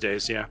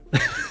 yeah.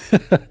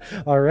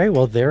 All right.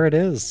 Well, there it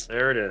is.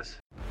 There it is.